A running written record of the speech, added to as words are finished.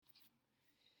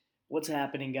What's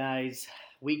happening, guys?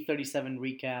 Week 37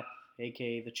 recap,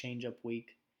 aka the change up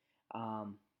week.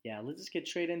 Yeah, let's just get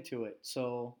straight into it.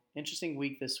 So, interesting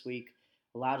week this week.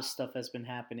 A lot of stuff has been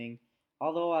happening.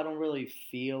 Although I don't really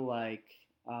feel like,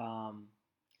 um,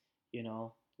 you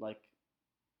know, like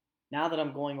now that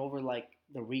I'm going over like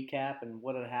the recap and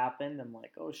what had happened, I'm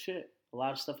like, oh shit, a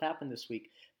lot of stuff happened this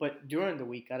week. But during the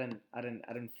week, I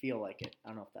didn't feel like it. I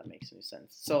don't know if that makes any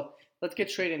sense. So let's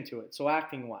get straight into it. So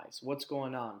acting wise, what's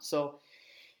going on? So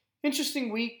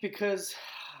interesting week because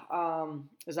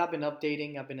as I've been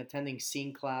updating, I've been attending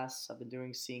scene class. I've been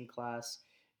doing scene class,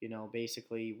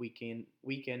 basically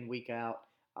week out.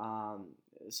 Um,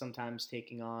 Sometimes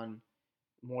taking on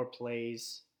more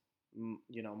plays,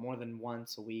 more than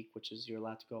once a week, which is you're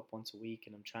allowed to go up once a week.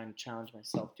 And I'm trying to challenge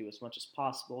myself, do as much as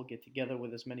possible, get together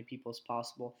with as many people as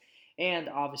possible, and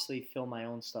obviously film my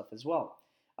own stuff as well.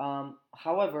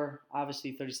 However,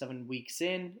 obviously, 37 weeks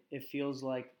in, it feels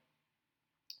like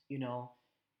you know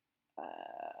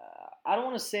I don't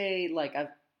want to say like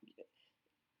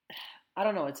I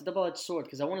don't know. It's a double-edged sword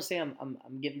because I want to say I'm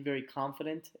getting very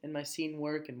confident in my scene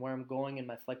work and where I'm going and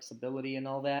my flexibility and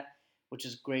all that, which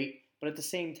is great. But at the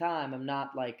same time, I'm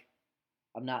not like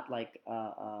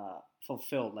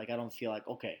fulfilled. Like I don't feel like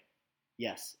okay,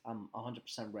 yes, I'm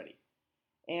 100% ready.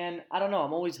 And I don't know.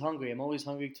 I'm always hungry. I'm always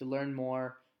hungry to learn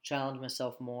more, challenge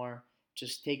myself more,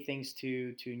 just take things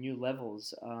to new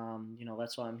levels.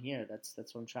 That's why I'm here. That's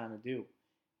what I'm trying to do.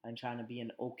 I'm trying to be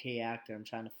an okay actor. I'm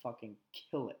trying to fucking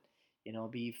kill it.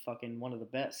 Be fucking one of the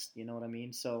best. You know what I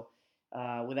mean? So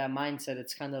with that mindset,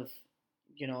 it's kind of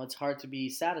it's hard to be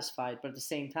satisfied, but at the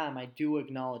same time, I do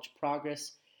acknowledge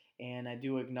progress and I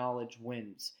do acknowledge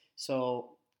wins.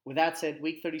 So with that said,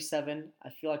 week 37, I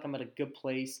feel like I'm at a good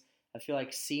place. I feel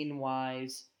like scene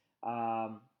wise,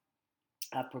 um,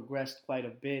 I've progressed quite a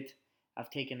bit. I've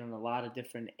taken on a lot of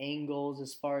different angles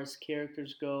as far as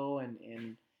characters go,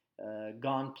 and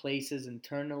gone places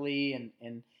internally,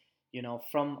 and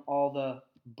from all the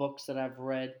books that I've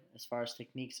read as far as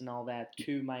techniques and all that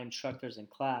to my instructors in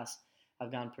class,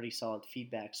 I've gotten pretty solid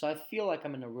feedback. So I feel like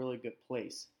I'm in a really good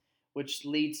place, which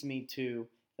leads me to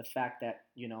the fact that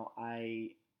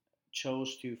I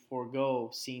chose to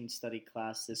forego scene study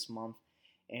class this month,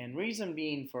 and reason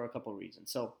being for a couple of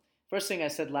reasons. So first thing I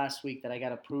said last week that I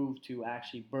got approved to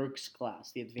actually Burke's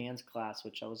class, the advanced class,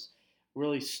 which I was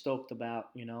really stoked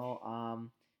about.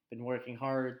 Been working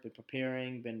hard, been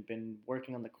preparing, been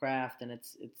working on the craft, and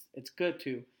it's good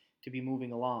to be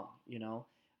moving along.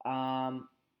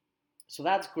 So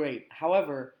that's great.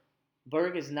 However,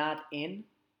 Berg is not in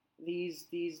these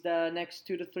next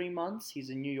 2 to 3 months. He's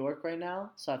in New York right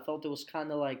now, so I felt it was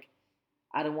kind of like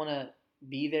I don't want to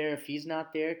be there if he's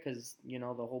not there because the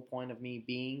whole point of me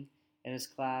being in his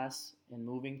class and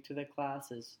moving to the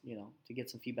class is to get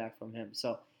some feedback from him.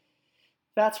 So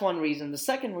that's one reason. The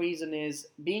second reason is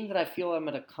being that I feel I'm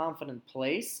at a confident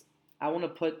place. I want to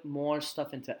put more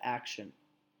stuff into action,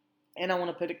 and I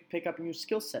want to pick up new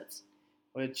skill sets,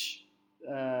 which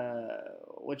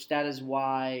which that is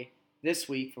why this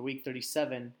week for week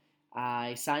 37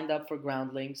 I signed up for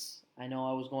Groundlings. I know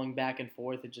I was going back and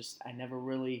forth. It just I never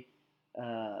really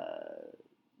got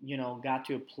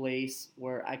to a place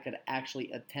where I could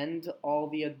actually attend all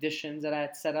the auditions that I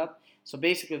had set up. So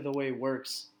basically, the way it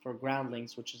works for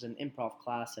Groundlings, which is an improv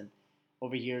class, and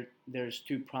over here there's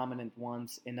two prominent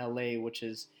ones in LA, which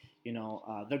is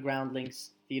the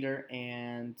Groundlings Theater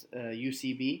and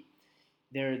UCB.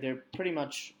 They're pretty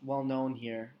much well known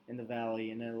here in the Valley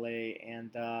in LA,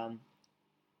 and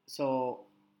so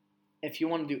if you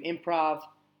want to do improv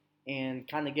and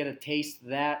kind of get a taste of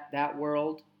that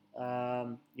world,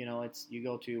 it's you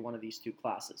go to one of these two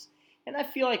classes. And I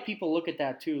feel like people look at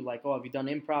that too, like, oh, have you done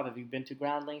improv? Have you been to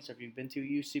Groundlings? Have you been to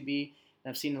UCB? And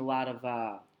I've seen a lot of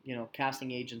casting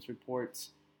agents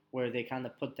reports where they kind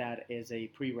of put that as a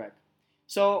prereq.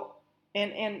 So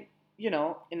and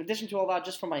in addition to all that,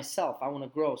 just for myself, I want to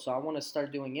grow. So I want to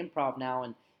start doing improv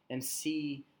now and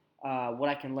see what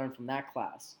I can learn from that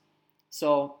class.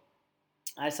 So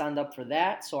I signed up for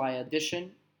that. So I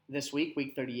auditioned this week,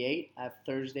 week 38. I have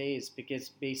Thursday is because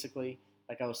basically,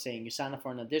 like I was saying, you sign up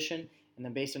for an audition, and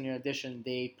then based on your audition,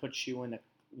 they put you in a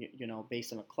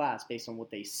based on a class, based on what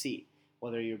they see,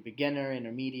 whether you're beginner,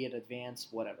 intermediate, advanced,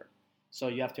 whatever. So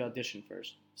you have to audition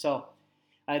first. So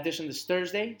I auditioned this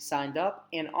Thursday, signed up,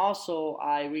 and also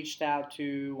I reached out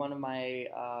to one of my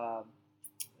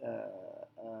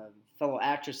fellow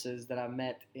actresses that I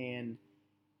met in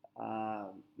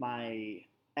my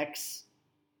ex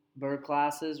Burr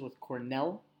classes with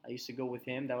Cornell. I used to go with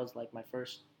him. That was like my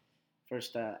first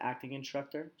acting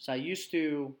instructor. So I used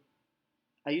to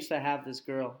have this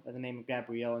girl by the name of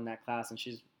Gabrielle in that class, and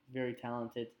she's very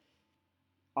talented,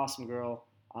 awesome girl,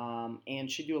 and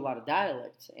she do a lot of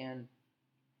dialects. And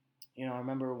I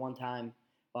remember one time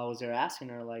while I was there asking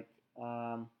her like,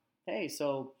 "Hey,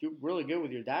 so you're really good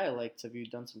with your dialects. Have you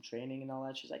done some training and all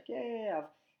that?" She's like, "Yeah, yeah, yeah.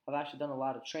 I've actually done a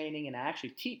lot of training, and I actually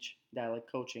teach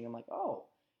dialect coaching." I'm like, "Oh,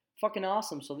 fucking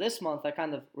awesome!" So this month I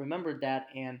kind of remembered that,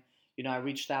 and I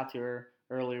reached out to her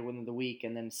earlier within the week,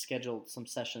 and then scheduled some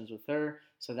sessions with her.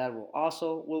 So that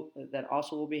also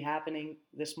will be happening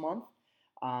this month.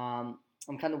 I'm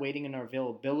kind of waiting on her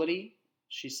availability.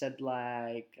 She said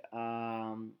like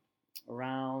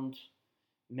around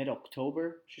mid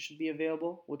October she should be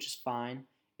available, which is fine.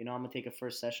 I'm gonna take a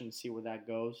first session and see where that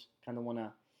goes. Kind of want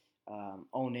to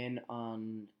own in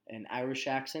on an Irish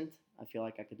accent. I feel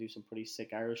like I could do some pretty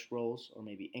sick Irish roles, or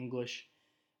maybe English,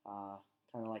 uh,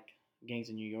 kind of like Gangs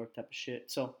in New York type of shit.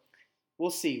 So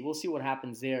we'll see. We'll see what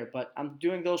happens there. But I'm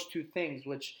doing those two things,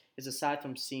 which is aside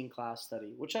from seeing class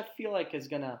study, which I feel like is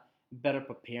gonna better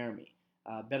prepare me,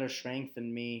 better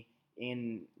strengthen me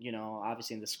in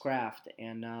obviously in this craft.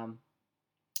 And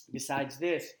besides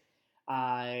this,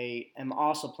 I am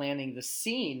also planning the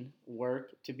scene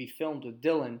work to be filmed with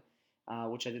Dylan,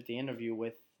 which I did the interview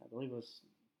with. I believe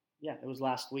it was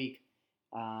last week.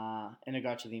 In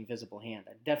regard to the Invisible Hand,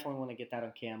 I definitely want to get that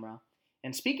on camera.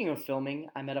 And speaking of filming,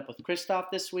 I met up with Christoph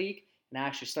this week, and I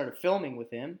actually started filming with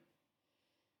him.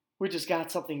 We just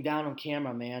got something down on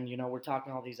camera, man. We're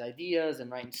talking all these ideas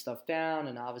and writing stuff down,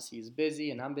 and obviously he's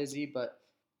busy and I'm busy, but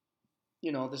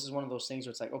this is one of those things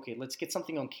where it's like, okay, let's get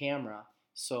something on camera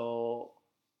so,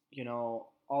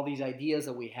 all these ideas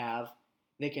that we have,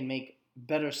 they can make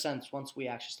better sense once we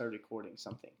actually start recording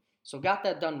something. So got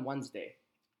that done Wednesday.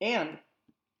 And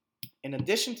in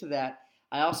addition to that,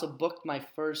 I also booked my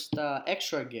first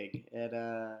extra gig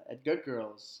at Good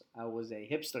Girls. I was a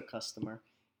hipster customer.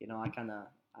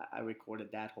 I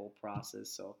recorded that whole process,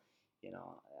 so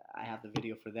I have the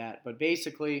video for that. But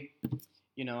basically,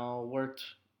 worked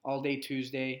all day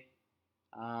Tuesday.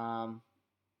 I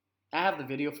have the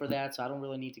video for that, so I don't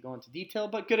really need to go into detail.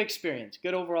 But good experience,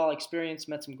 good overall experience.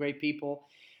 Met some great people.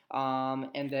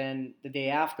 And then the day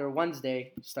after,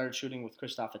 Wednesday, started shooting with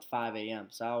Christoph at 5 a.m.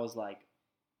 So I was like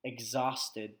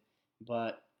exhausted,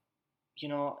 but you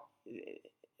know,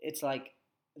 it's like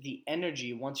the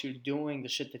energy once you're doing the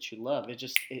shit that you love,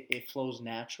 it flows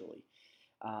naturally.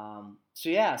 So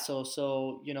yeah,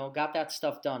 so got that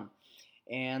stuff done,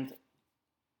 and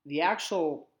the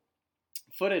actual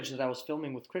footage that I was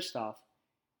filming with Christoph,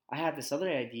 I had this other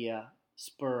idea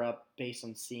spur up based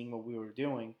on seeing what we were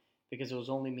doing, because it was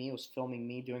only me. It was filming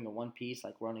me doing a one piece,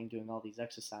 like running, doing all these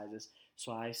exercises.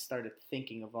 So I started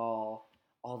thinking of all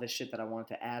this shit that I wanted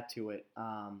to add to it.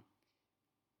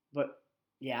 But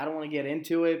yeah, I don't want to get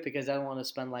into it because I don't want to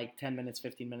spend like 10 minutes,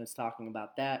 15 minutes talking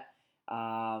about that.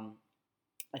 I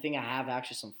think I have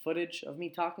actually some footage of me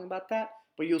talking about that,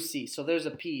 but you'll see. So there's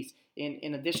a piece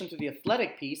in addition to the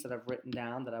athletic piece that I've written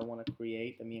down that I want to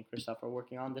create, that me and Christoph are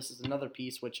working on. This is another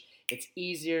piece which it's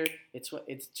easier.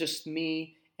 It's just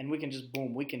me, and we can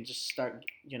just start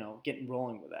getting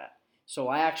rolling with that. So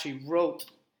I actually wrote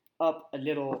up a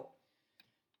little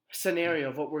scenario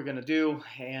of what we're gonna do,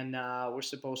 and we're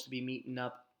supposed to be meeting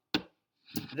up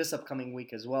this upcoming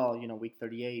week as well. Week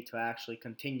 38, to actually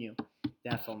continue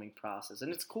that filming process.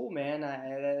 And it's cool, man.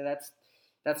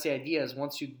 That's the idea. Is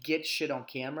once you get shit on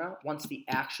camera, once the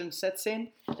action sets in,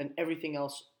 then everything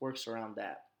else works around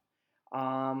that.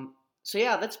 So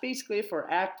yeah, that's basically it for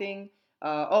acting.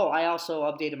 I also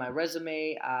updated my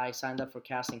resume. I signed up for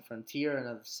Casting Frontier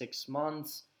another 6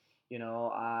 months.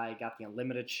 I got the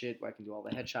unlimited shit where I can do all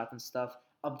the headshots and stuff.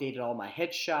 Updated all my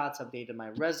headshots, updated my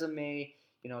resume.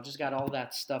 Just got all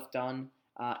that stuff done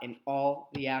in all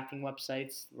the acting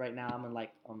websites. Right now,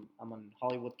 I'm on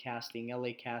Hollywood Casting,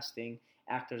 LA Casting,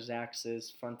 Actors Access,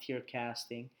 Frontier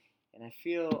Casting, and I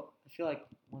feel like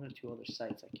one or two other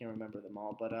sites. I can't remember them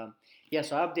all, but yeah.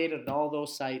 So I updated all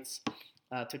those sites.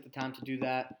 Took the time to do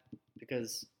that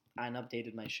because I hadn't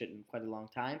updated my shit in quite a long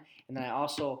time, and then I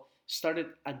also started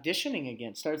auditioning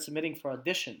again. Started submitting for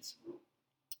auditions.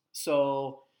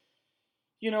 So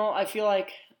I feel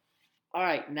like, all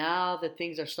right, now that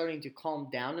things are starting to calm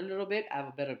down a little bit, I have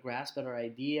a better grasp, better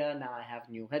idea. Now I have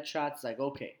new headshots. It's like,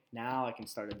 okay, now I can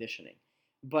start auditioning.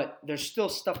 But there's still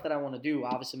stuff that I want to do.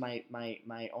 Obviously,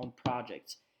 my own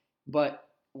projects. But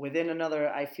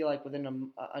I feel like within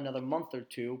another month or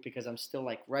two, because I'm still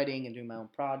like writing and doing my own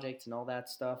projects and all that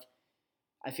stuff,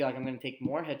 I feel like I'm gonna take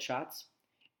more headshots,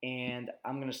 and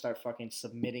I'm gonna start fucking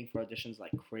submitting for auditions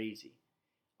like crazy.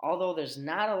 Although there's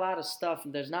not a lot of stuff,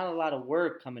 and there's not a lot of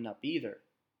work coming up either.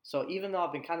 So even though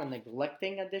I've been kind of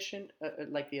neglecting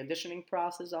like the auditioning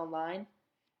process online,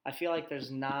 I feel like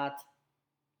there's not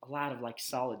a lot of like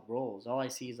solid roles. All I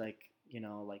see is like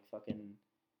like fucking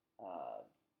uh,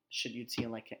 shit you'd see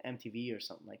on like MTV or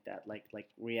something like that, like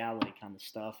reality kind of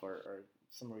stuff, or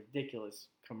some ridiculous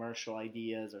commercial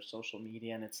ideas or social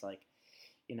media, and it's like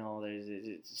there's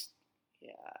it's just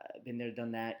yeah, been there,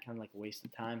 done that, kind of like a waste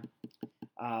of time.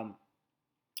 Um,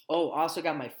 oh, also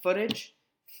got my footage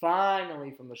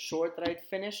finally from the short that I'd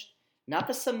finished. Not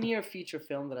the Samir feature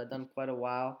film that I'd done quite a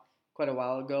while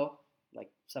ago,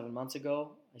 like 7 months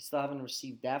ago. I still haven't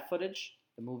received that footage.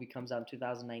 The movie comes out in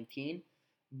 2019,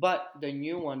 but the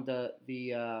new one, the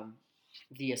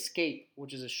Escape,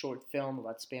 which is a short film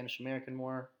about Spanish American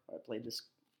War. Where I played this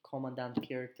commandant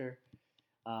character.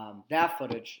 That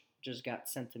footage just got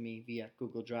sent to me via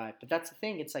Google Drive. But that's the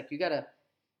thing. It's like you gotta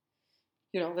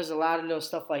there's a lot of little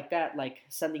stuff like that, like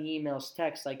sending emails,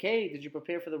 texts, like, hey, did you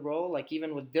prepare for the role? Like,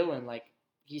 even with Dylan, like,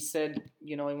 he said,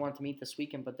 he wanted to meet this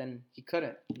weekend, but then he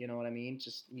couldn't, you know what I mean?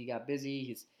 Just, he got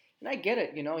busy. And I get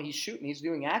it, he's shooting, he's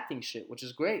doing acting shit, which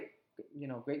is great,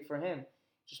 great for him.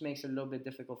 Just makes it a little bit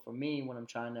difficult for me when I'm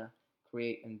trying to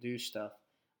create and do stuff.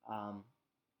 Um,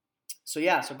 so,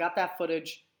 yeah, so got that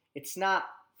footage. It's not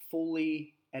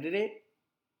fully edited.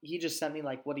 He just sent me,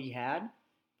 like, what he had,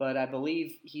 but I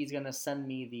believe he's gonna send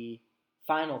me the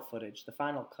final footage, the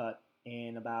final cut,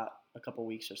 in about a couple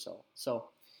weeks or so. So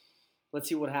let's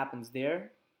see what happens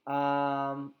there.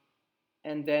 And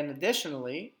then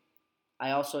additionally,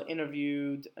 I also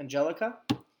interviewed Angelica.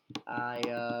 I,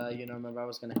 remember I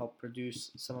was gonna help produce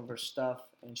some of her stuff,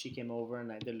 and she came over,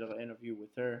 and I did a little interview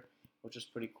with her, which was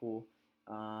pretty cool.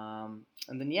 And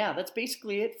then yeah, that's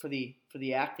basically it for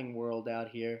the acting world out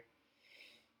here.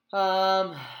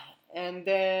 Um, and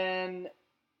then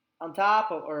on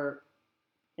top of, or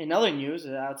in other news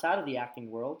outside of the acting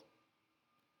world,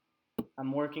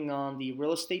 I'm working on the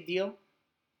real estate deal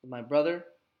with my brother.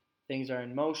 Things are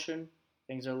in motion.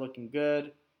 Things are looking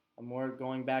good. More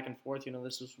going back and forth.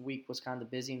 Week was kind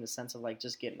of busy in the sense of like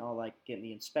just getting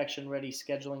the inspection ready,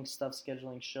 scheduling stuff,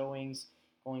 scheduling showings,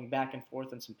 going back and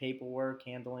forth on some paperwork,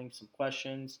 handling some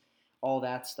questions, all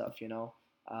that stuff.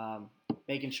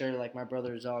 Making sure like my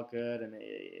brother is all good, and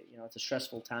it's a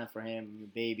stressful time for him, new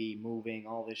baby, moving,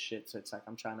 all this shit. So it's like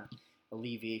I'm trying to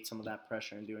alleviate some of that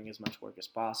pressure and doing as much work as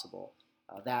possible.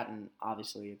 That, and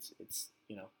obviously it's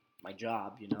my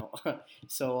job.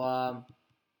 So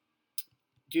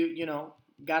do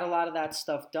got a lot of that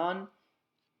stuff done.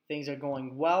 Things are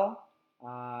going well.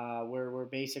 We're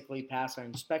basically past our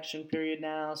inspection period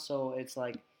now, so it's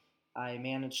like I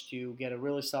managed to get a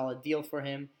really solid deal for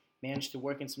him. Managed to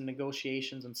work in some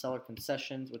negotiations and seller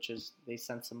concessions, which is they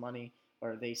set some money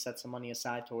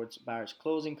aside towards buyer's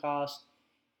closing costs.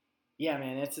 Yeah,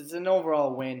 man, it's an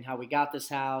overall win. How we got this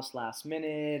house last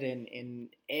minute, and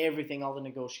everything, all the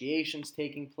negotiations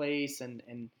taking place,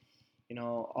 and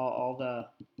all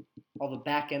the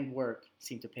back end work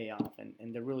seemed to pay off,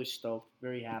 and they're really stoked,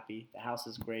 very happy. The house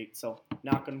is great. So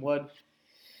knock on wood,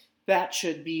 that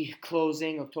should be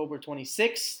closing October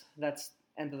 26th. That's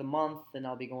end of the month, and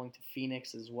I'll be going to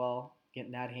Phoenix as well,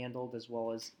 getting that handled, as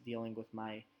well as dealing with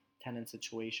my tenant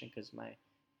situation because my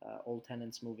old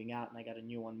tenant's moving out and I got a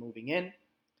new one moving in.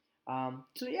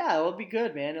 So yeah, it'll be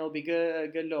good, man. It'll be good, a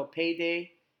good little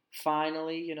payday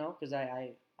finally, because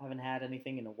I haven't had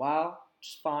anything in a while.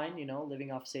 Just fine,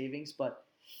 living off savings, but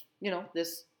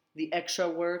the extra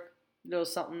work,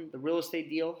 something. The real estate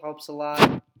deal helps a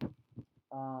lot.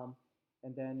 Um,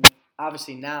 and then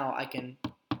obviously now I can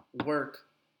work,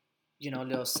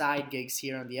 little side gigs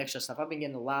here on the extra stuff. I've been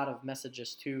getting a lot of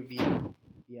messages too via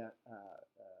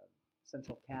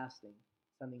Central Casting,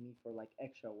 sending me for like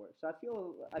extra work. So I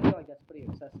feel like that's pretty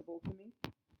accessible to me.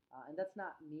 And that's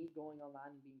not me going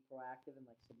online and being proactive and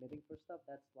like submitting for stuff.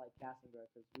 That's like casting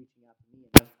directors reaching out to me.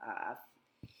 And I've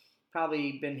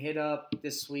probably been hit up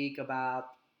this week about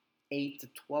 8 to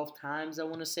 12 times, I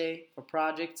want to say, for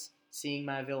projects, seeing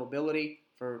my availability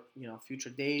for future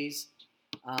days.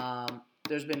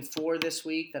 There's been 4 this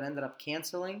week that ended up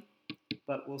canceling,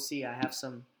 but we'll see. I have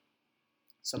some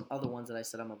other ones that I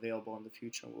said I'm available in the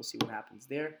future. We'll see what happens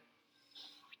there.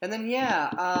 And then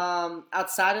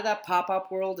outside of that,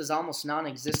 pop-up world is almost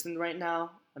non-existent right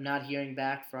now. I'm not hearing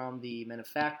back from the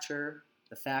manufacturer,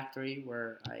 the factory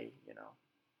where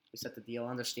we set the deal,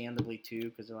 understandably too,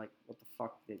 because they're like, what the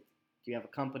fuck? Do you have a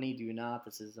company? Do you not?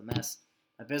 This is a mess.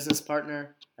 My business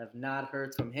partner, I've not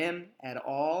heard from him at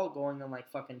all, going on like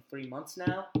fucking 3 months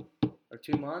now, or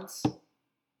 2 months.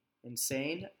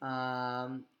 Insane.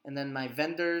 And then my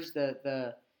vendors,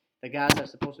 the guys that are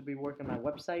supposed to be working my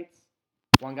websites,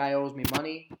 one guy owes me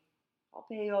money. I'll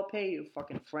pay you.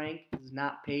 Fucking Frank has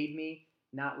not paid me,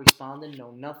 not responding,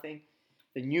 no nothing.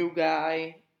 The new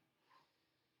guy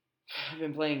I've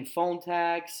been playing phone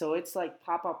tag, so it's like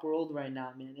pop up world right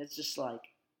now, man. It's just like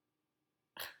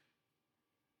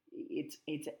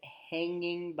it's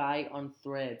hanging by on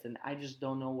threads, and I just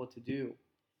don't know what to do.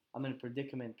 I'm in a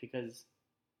predicament because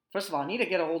first of all, I need to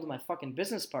get a hold of my fucking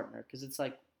business partner because it's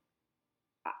like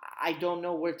I don't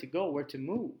know where to go, where to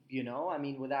move. You know, I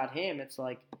mean, without him, it's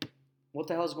like, what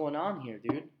the hell's going on here,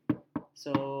 dude?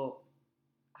 So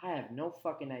I have no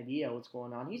fucking idea what's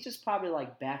going on. He's just probably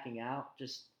like backing out,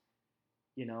 just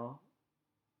you know,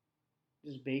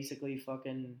 just basically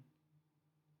fucking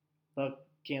look,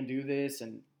 can't do this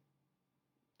and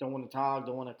don't want to talk,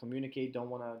 don't want to communicate, don't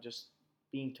want to just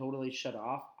being totally shut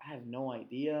off. I have no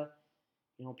idea.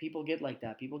 You know, people get like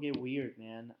that. People get weird,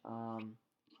 man.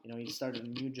 He started a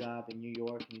new job in New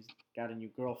York and he's got a new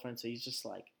girlfriend, so he's just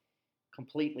like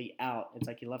completely out. It's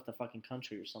like he left the fucking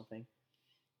country or something.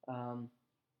 Um,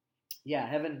 yeah,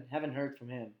 haven't heard from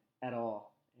him at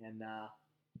all, and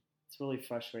it's really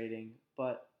frustrating.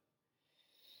 But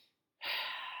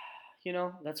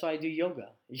that's why I do yoga.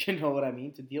 You know what I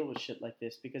mean? To deal with shit like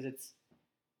this because it's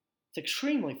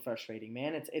extremely frustrating,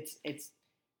 man. It's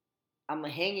I'm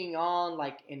hanging on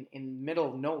like in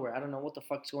middle of nowhere. I don't know what the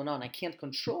fuck's going on. I can't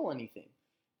control anything.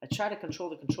 I try to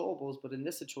control the controllables, but in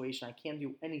this situation, I can't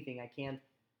do anything. I can't.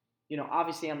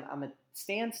 Obviously, I'm at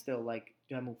standstill. Like,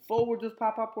 do I move forward with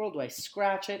Pop Up World? Do I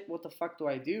scratch it? What the fuck do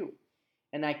I do?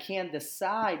 And I can't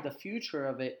decide the future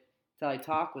of it till I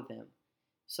talk with him.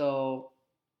 So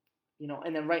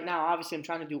and then right now, obviously, I'm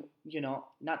trying to do,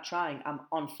 not trying, I'm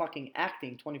on fucking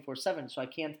acting 24/7, so I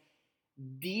can't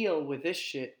deal with this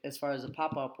shit as far as the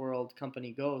pop up world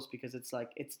company goes because it's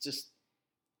like, it's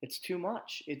too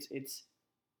much.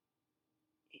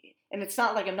 And it's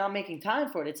not like I'm not making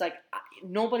time for it. It's like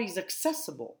nobody's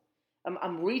accessible.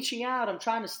 I'm reaching out, I'm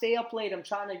trying to stay up late, I'm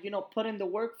trying to, put in the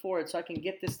work for it so I can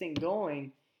get this thing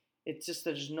going. It's just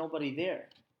there's nobody there.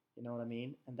 You know what I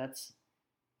mean? And that's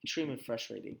extremely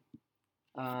frustrating.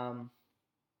 Um,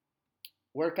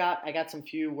 Workout, I got some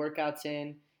few workouts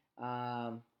in.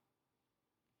 Um,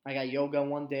 I got yoga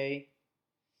one day.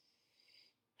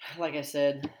 Like I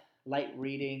said, light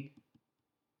reading.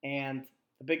 And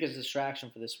the biggest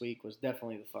distraction for this week was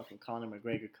definitely the fucking Conor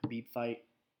McGregor Khabib fight.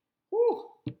 Woo!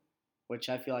 Which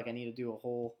I feel like I need to do a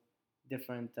whole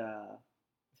different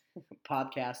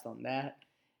podcast on that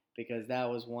because that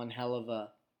was one hell of a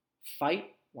fight.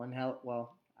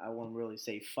 Well, I wouldn't really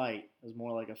say fight. It was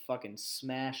more like a fucking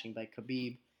smashing by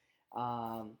Khabib.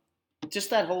 Um, just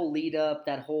that whole lead up,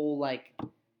 that whole like,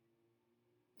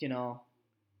 you know,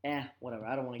 whatever.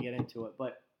 I don't want to get into it,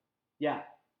 but yeah,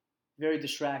 very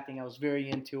distracting. I was very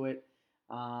into it,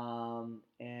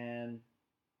 and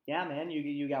yeah, man,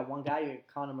 you got one guy, you got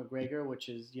Conor McGregor, which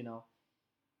is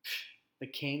the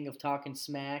king of talking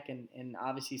smack and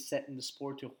obviously setting the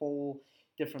sport to whole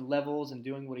different levels and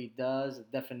doing what he does, a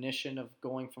definition of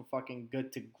going from fucking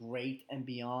good to great and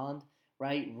beyond,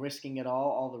 right? Risking it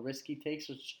all the risk he takes,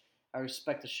 which I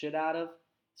respect the shit out of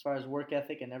as far as work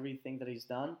ethic and everything that he's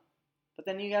done. But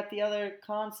then you got the other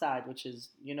con side, which is,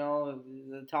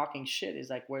 the talking shit is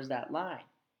like, where's that line?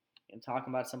 And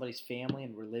talking about somebody's family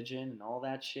and religion and all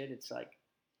that shit, it's like,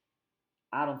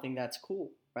 I don't think that's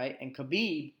cool, right? And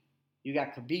Khabib, you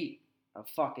got Khabib, a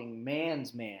fucking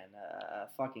man's man, a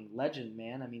fucking legend,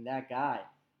 man. I mean, that guy,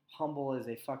 humble as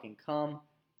a fucking cum,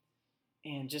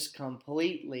 and just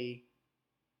completely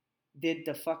did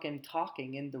the fucking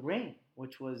talking in the ring,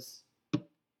 which was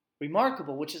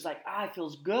remarkable, which is like, it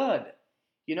feels good.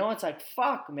 It's like,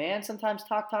 fuck, man. Sometimes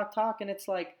talk, and it's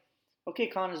like, okay,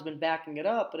 Connor's been backing it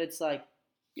up, but it's like,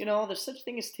 there's such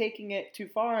thing as taking it too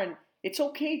far, and it's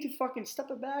okay to fucking step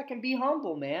it back and be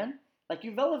humble, man. Like,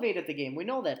 you've elevated the game. We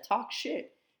know that. Talk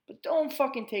shit. But don't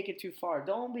fucking take it too far.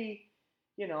 Don't be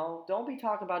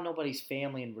talking about nobody's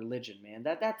family and religion, man.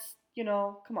 That's,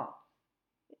 come on.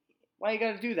 Why you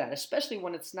gotta do that? Especially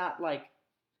when it's not like,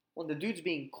 when the dude's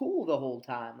being cool the whole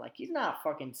time. Like, he's not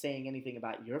fucking saying anything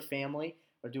about your family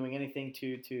or doing anything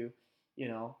to you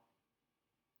know,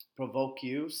 provoke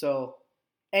you. So,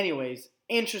 anyways,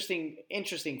 interesting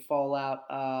fallout.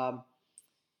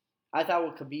 I thought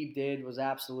what Khabib did was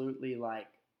absolutely like,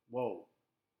 whoa,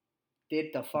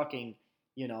 did the fucking,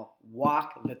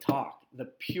 walk the talk, the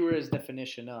purest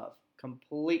definition of,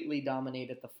 completely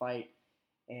dominated the fight.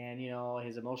 And,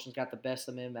 his emotions got the best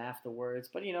of him afterwards.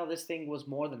 But, this thing was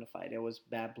more than a fight. It was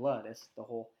bad blood, as the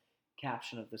whole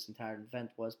caption of this entire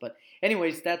event was. But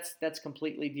anyways, that's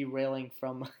completely derailing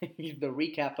from the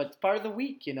recap. But it's part of the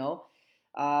week,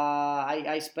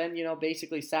 I spent,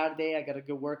 basically Saturday, I got a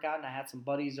good workout, and I had some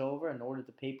buddies over and ordered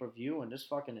the pay-per-view and just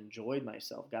fucking enjoyed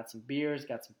myself. Got some beers,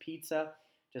 got some pizza,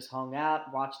 just hung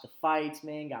out, watched the fights,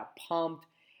 man, got pumped.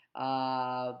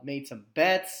 Made some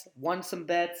bets, won some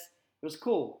bets. It was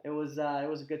cool. It was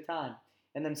a good time.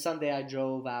 And then Sunday I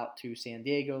drove out to San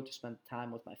Diego to spend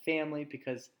time with my family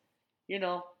because, you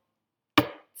know,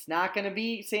 it's not gonna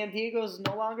be San Diego's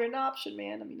no longer an option,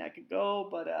 man. I mean, I could go,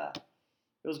 but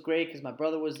it was great because my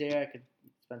brother was there. I could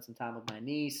spend some time with my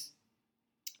niece,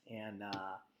 and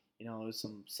it was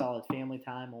some solid family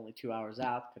time. Only 2 hours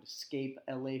out. Could escape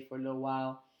LA for a little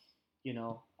while. You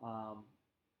know,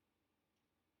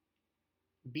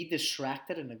 be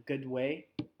distracted in a good way.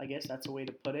 I guess that's a way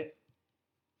to put it.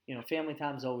 Family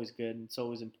time is always good. And it's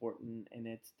always important, and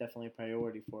it's definitely a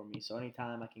priority for me. So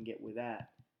anytime I can get with that,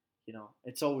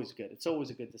 it's always good. It's always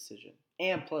a good decision.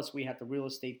 And plus, we had the real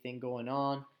estate thing going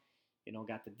on.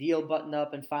 Got the deal buttoned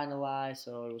up and finalized.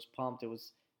 So it was pumped. It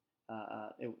was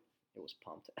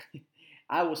pumped.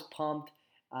 I was pumped.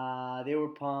 They were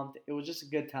pumped. It was just a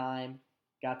good time.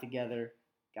 Got together,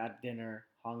 got dinner,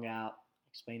 hung out,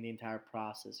 explained the entire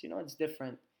process. It's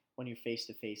different when you're face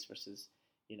to face versus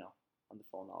on the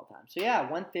phone all the time. So yeah,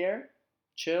 went there,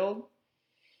 chilled,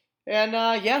 and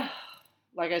yeah,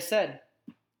 like I said,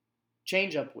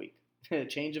 change up week,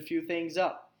 change a few things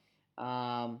up.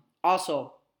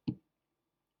 Also,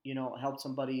 help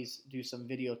some buddies do some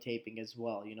videotaping as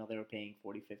well. They were paying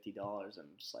 $40, $50, and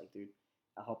I'm just like, dude,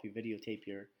 I'll help you videotape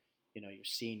your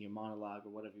scene, your monologue, or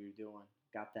whatever you're doing.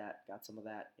 Got some of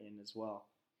that in as well.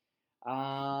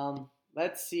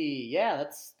 Let's see. Yeah,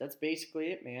 that's basically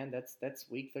it, man. That's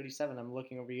week 37. I'm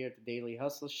looking over here at the daily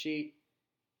hustle sheet.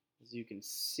 As you can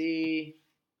see,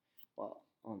 well,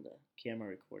 on the camera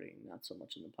recording, not so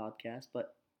much on the podcast,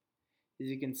 but as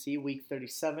you can see, week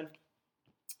 37.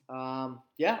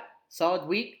 Yeah, solid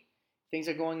week. Things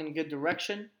are going in a good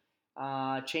direction.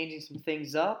 Changing some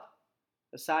things up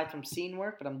aside from scene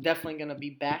work, but I'm definitely going to be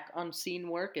back on scene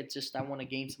work. It's just I want to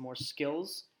gain some more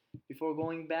skills before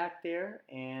going back there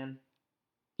and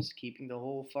just keeping the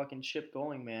whole fucking ship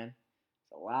going, man.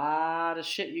 It's a lot of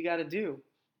shit you got to do.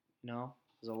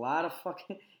 There's a lot of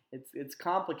fucking. It's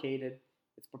complicated.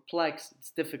 It's perplexed. It's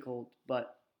difficult,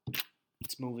 but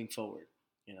it's moving forward.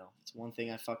 It's one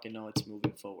thing I fucking know. It's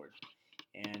moving forward.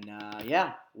 And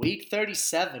yeah, week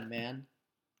 37, man.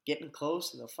 Getting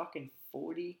close to the fucking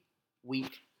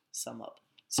 40-week sum up.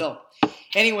 So,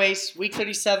 anyways, week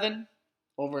 37,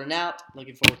 over and out.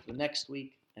 Looking forward to the next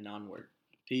week and onward.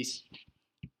 Peace.